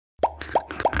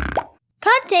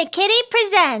Kote Kitty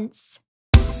presents.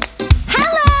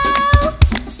 Hello!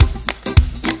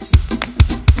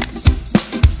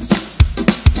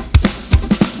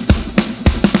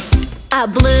 A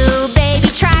blue baby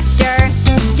tractor.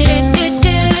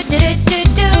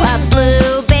 Do-do-do-do-do-do-do-do. A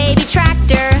blue baby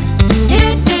tractor.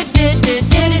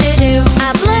 Do-do-do-do-do-do-do.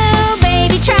 A blue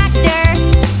baby tractor.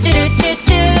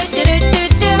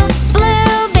 Do-do-do-do-do-do-do.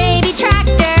 Blue baby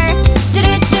tractor.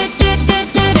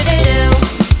 Do-do-do-do-do-do-do.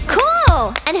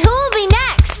 Cool! And who will be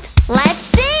next? Let's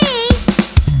see!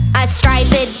 A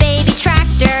striped baby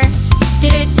tractor.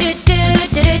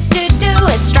 Do-do-do-do-do-do-do.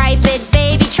 A striped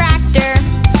baby tractor.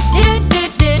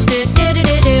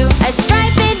 A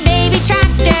striped baby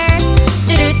tractor.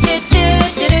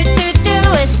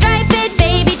 A striped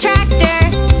baby tractor.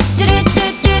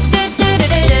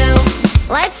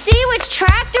 Let's see which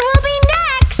tractor will be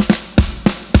next.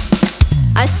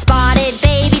 A spotted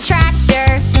baby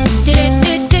tractor.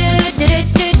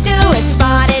 A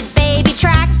spotted baby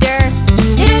tractor.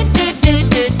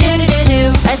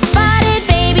 A spotted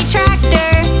baby tractor.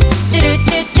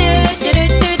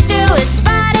 A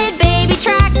spotted baby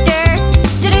tractor.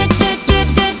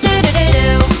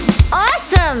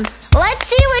 Awesome! Let's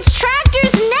see which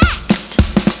tractor's next.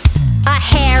 A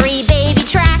hairy baby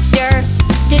tractor.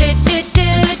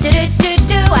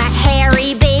 A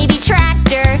hairy baby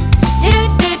tractor. A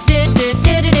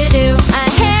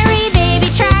hairy baby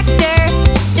tractor.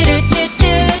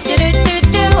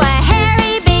 A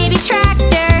hairy baby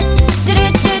tractor.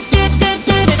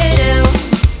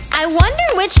 I wonder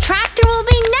which tractor will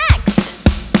be next.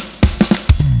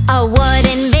 A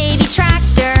wooden baby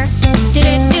tractor.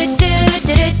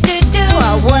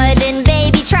 A wooden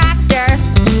baby tractor. A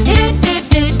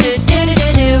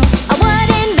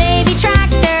wooden baby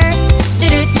tractor.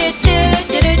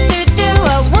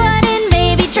 A wooden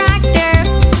baby tractor.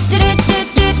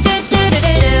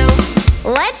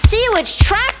 Let's see which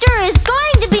tractor is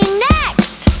going to be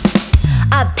next.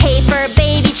 A paper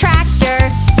baby tractor.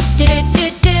 A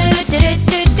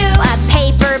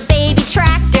paper baby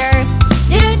tractor.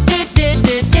 A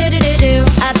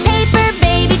paper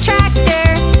baby tractor.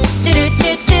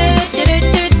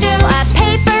 A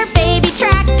paper baby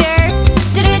tractor.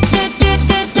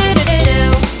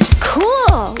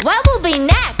 Cool! What will be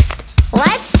next?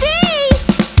 Let's see!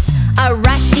 A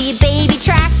rusty baby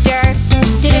tractor.